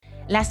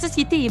La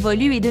société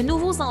évolue et de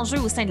nouveaux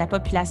enjeux au sein de la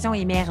population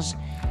émergent.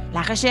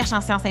 La recherche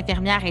en sciences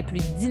infirmières est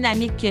plus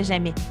dynamique que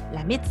jamais.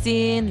 La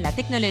médecine, la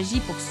technologie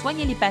pour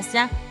soigner les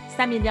patients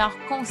s'améliore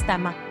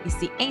constamment et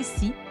c'est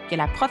ainsi que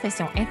la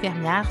profession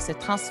infirmière se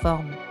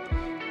transforme.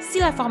 Si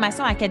la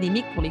formation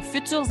académique pour les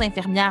futures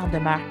infirmières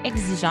demeure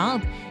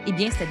exigeante, eh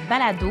bien cette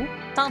balado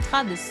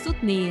tentera de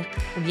soutenir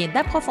ou bien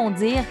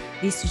d'approfondir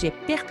des sujets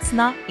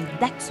pertinents et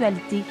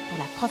d'actualité pour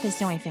la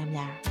profession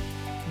infirmière.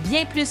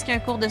 Bien plus qu'un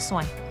cours de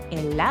soins,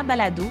 est la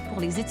balado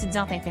pour les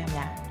étudiantes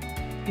infirmières.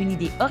 Une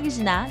idée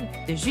originale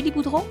de Julie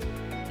Boudreau,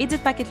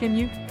 Edith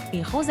Paquette-Lemieux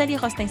et Rosalie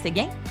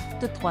Rostin-Séguin,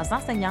 toutes trois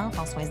enseignantes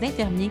en soins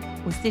infirmiers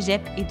au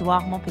Cégep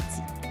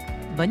Édouard-Montpetit.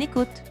 Bonne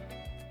écoute!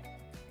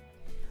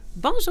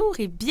 Bonjour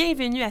et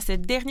bienvenue à ce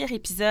dernier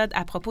épisode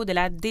à propos de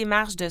la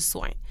démarche de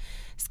soins.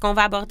 Ce qu'on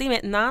va aborder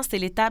maintenant, c'est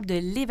l'étape de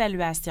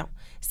l'évaluation.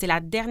 C'est la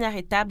dernière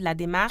étape de la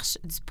démarche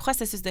du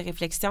processus de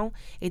réflexion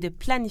et de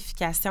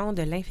planification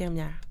de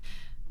l'infirmière.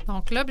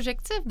 Donc,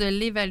 l'objectif de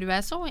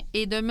l'évaluation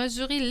est de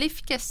mesurer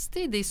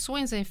l'efficacité des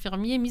soins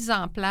infirmiers mis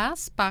en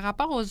place par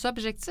rapport aux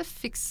objectifs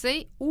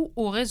fixés ou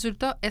aux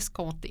résultats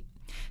escomptés.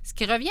 Ce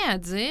qui revient à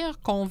dire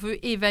qu'on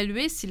veut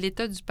évaluer si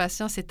l'état du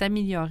patient s'est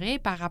amélioré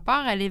par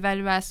rapport à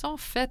l'évaluation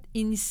faite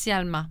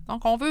initialement.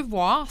 Donc, on veut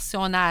voir si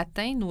on a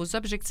atteint nos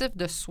objectifs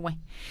de soins.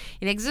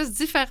 Il existe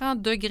différents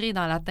degrés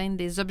dans l'atteinte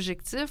des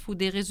objectifs ou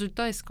des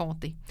résultats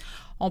escomptés.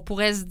 On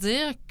pourrait se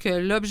dire que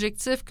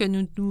l'objectif que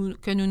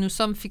nous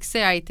sommes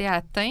fixés a été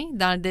atteint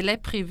dans le délai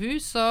prévu.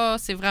 Ça,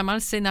 c'est vraiment le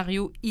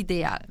scénario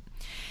idéal.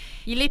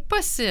 Il est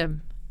possible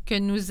que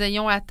nous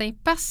ayons atteint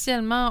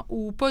partiellement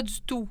ou pas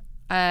du tout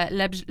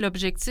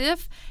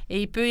l'objectif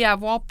et il peut y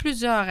avoir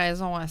plusieurs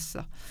raisons à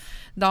ça.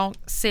 Donc,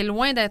 c'est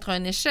loin d'être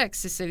un échec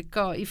si c'est le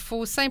cas. Il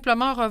faut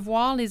simplement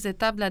revoir les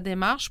étapes de la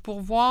démarche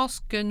pour voir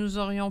ce que nous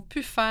aurions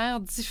pu faire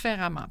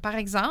différemment. Par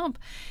exemple,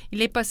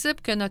 il est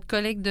possible que notre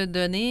collecte de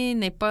données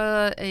n'ait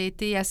pas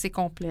été assez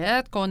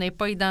complète, qu'on n'ait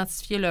pas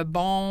identifié le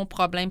bon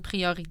problème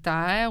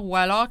prioritaire ou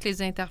alors que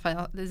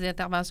les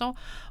interventions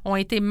ont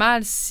été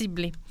mal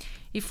ciblées.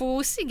 Il faut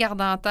aussi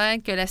garder en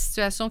tête que la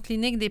situation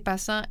clinique des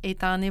patients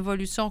est en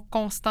évolution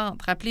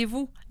constante.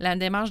 Rappelez-vous, la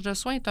démarche de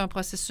soins est un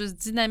processus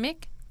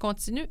dynamique,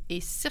 continu et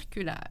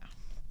circulaire.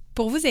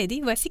 Pour vous aider,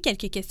 voici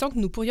quelques questions que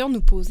nous pourrions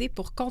nous poser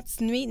pour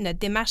continuer notre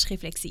démarche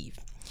réflexive.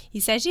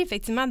 Il s'agit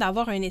effectivement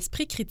d'avoir un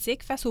esprit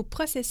critique face au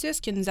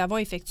processus que nous avons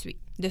effectué,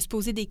 de se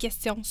poser des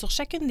questions sur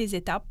chacune des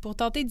étapes pour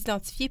tenter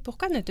d'identifier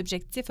pourquoi notre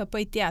objectif n'a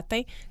pas été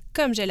atteint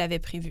comme je l'avais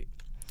prévu.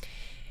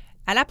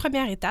 À la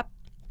première étape,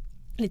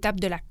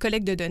 l'étape de la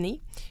collecte de données,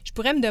 je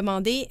pourrais me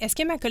demander, est-ce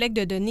que ma collecte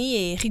de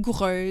données est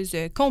rigoureuse,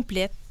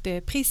 complète,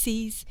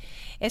 précise?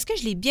 Est-ce que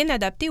je l'ai bien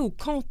adaptée au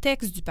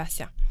contexte du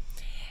patient?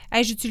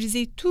 Ai-je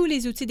utilisé tous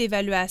les outils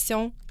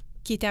d'évaluation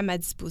qui étaient à ma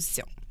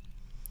disposition?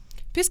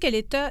 Puisque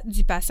l'état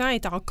du patient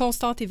est en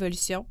constante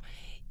évolution,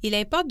 il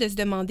importe de se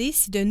demander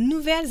si de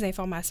nouvelles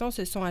informations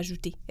se sont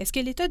ajoutées. Est-ce que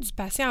l'état du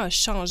patient a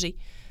changé?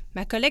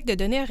 Ma collecte de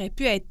données aurait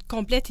pu être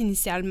complète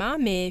initialement,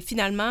 mais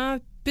finalement,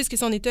 puisque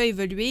son état a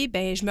évolué,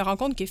 je me rends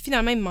compte que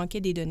finalement, il me manquait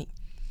des données.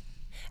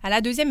 À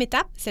la deuxième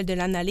étape, celle de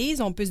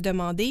l'analyse, on peut se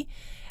demander,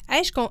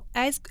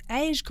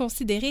 ai-je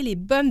considéré les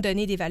bonnes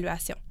données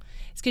d'évaluation?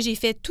 Est-ce que j'ai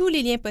fait tous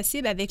les liens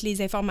possibles avec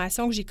les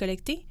informations que j'ai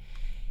collectées?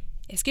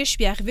 Est-ce que je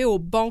suis arrivée au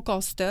bon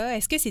constat?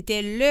 Est-ce que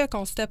c'était le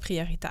constat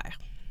prioritaire?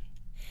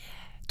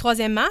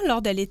 Troisièmement,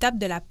 lors de l'étape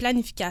de la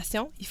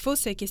planification, il faut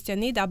se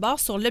questionner d'abord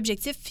sur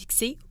l'objectif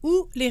fixé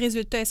ou les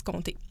résultats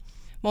escomptés.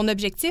 Mon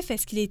objectif,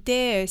 est-ce qu'il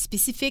était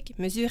spécifique,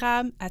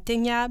 mesurable,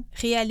 atteignable,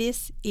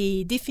 réaliste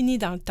et défini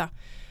dans le temps?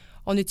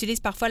 On utilise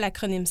parfois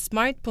l'acronyme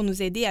SMART pour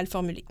nous aider à le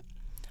formuler.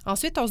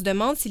 Ensuite, on se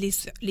demande si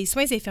les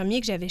soins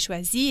infirmiers que j'avais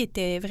choisis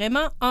étaient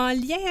vraiment en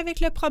lien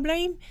avec le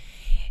problème.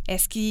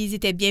 Est-ce qu'ils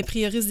étaient bien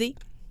priorisés?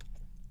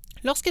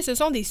 Lorsque ce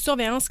sont des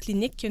surveillances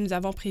cliniques que nous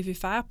avons prévu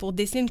faire pour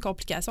déceler une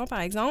complication,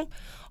 par exemple,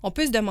 on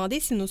peut se demander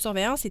si nos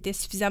surveillances étaient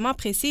suffisamment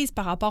précises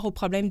par rapport au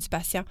problème du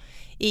patient.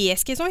 Et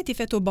est-ce qu'elles ont été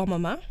faites au bon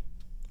moment?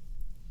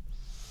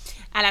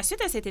 À la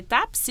suite de cette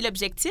étape, si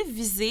l'objectif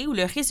visé ou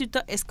le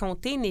résultat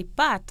escompté n'est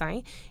pas atteint,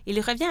 il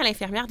revient à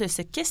l'infirmière de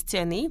se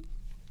questionner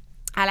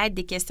à l'aide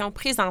des questions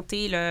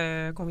présentées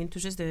qu'on vient tout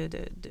juste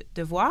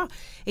de voir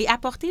et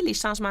apporter les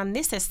changements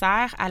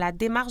nécessaires à la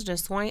démarche de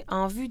soins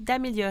en vue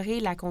d'améliorer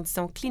la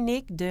condition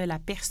clinique de la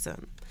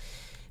personne.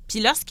 Puis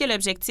lorsque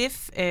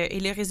l'objectif et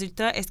le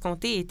résultat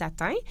escompté est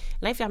atteint,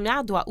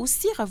 l'infirmière doit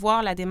aussi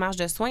revoir la démarche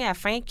de soins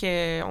afin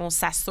qu'on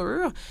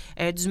s'assure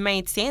du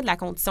maintien de la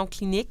condition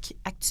clinique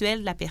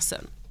actuelle de la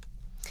personne.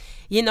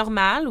 Il est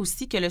normal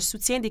aussi que le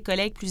soutien des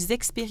collègues plus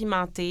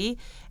expérimentés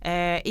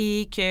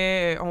et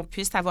qu'on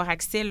puisse avoir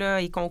accès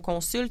et qu'on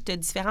consulte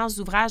différents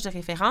ouvrages de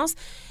référence,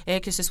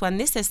 que ce soit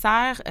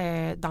nécessaire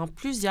dans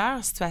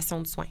plusieurs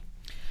situations de soins.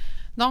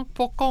 Donc,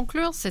 pour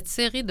conclure cette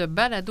série de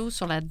balados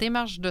sur la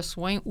démarche de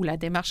soins ou la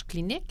démarche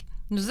clinique,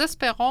 nous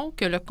espérons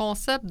que le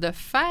concept de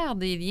faire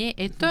des liens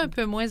est un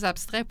peu moins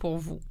abstrait pour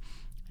vous.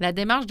 La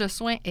démarche de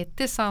soins est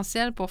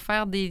essentielle pour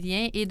faire des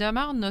liens et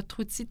demeure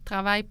notre outil de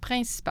travail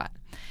principal.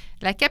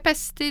 La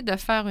capacité de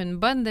faire une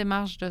bonne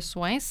démarche de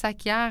soins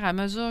s'acquiert à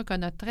mesure que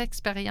notre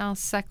expérience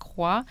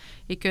s'accroît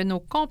et que nos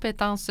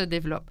compétences se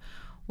développent.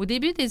 Au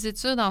début des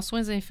études en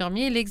soins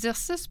infirmiers,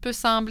 l'exercice peut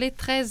sembler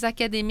très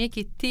académique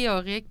et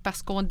théorique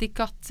parce qu'on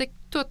décortique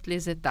toutes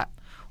les étapes.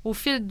 Au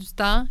fil du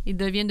temps, il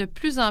devient de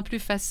plus en plus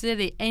facile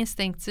et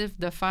instinctif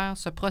de faire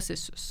ce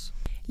processus.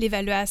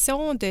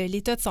 L'évaluation de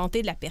l'état de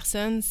santé de la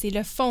personne, c'est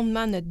le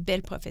fondement de notre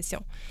belle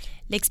profession.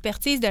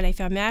 L'expertise de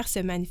l'infirmière se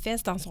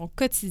manifeste dans son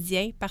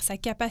quotidien par sa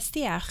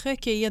capacité à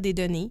recueillir des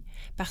données,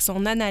 par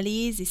son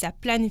analyse et sa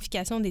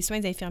planification des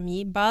soins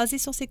infirmiers basés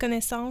sur ses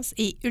connaissances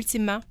et,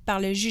 ultimement, par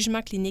le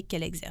jugement clinique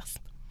qu'elle exerce.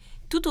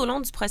 Tout au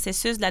long du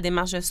processus de la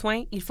démarche de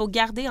soins, il faut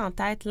garder en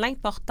tête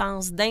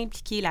l'importance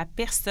d'impliquer la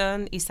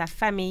personne et sa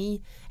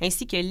famille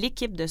ainsi que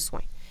l'équipe de soins.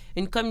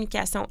 Une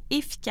communication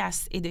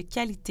efficace et de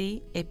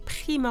qualité est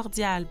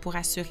primordiale pour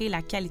assurer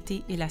la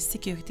qualité et la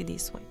sécurité des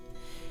soins.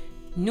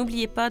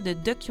 N'oubliez pas de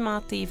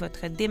documenter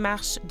votre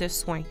démarche de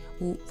soins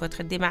ou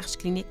votre démarche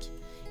clinique.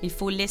 Il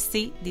faut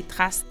laisser des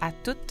traces à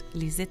toutes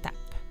les étapes.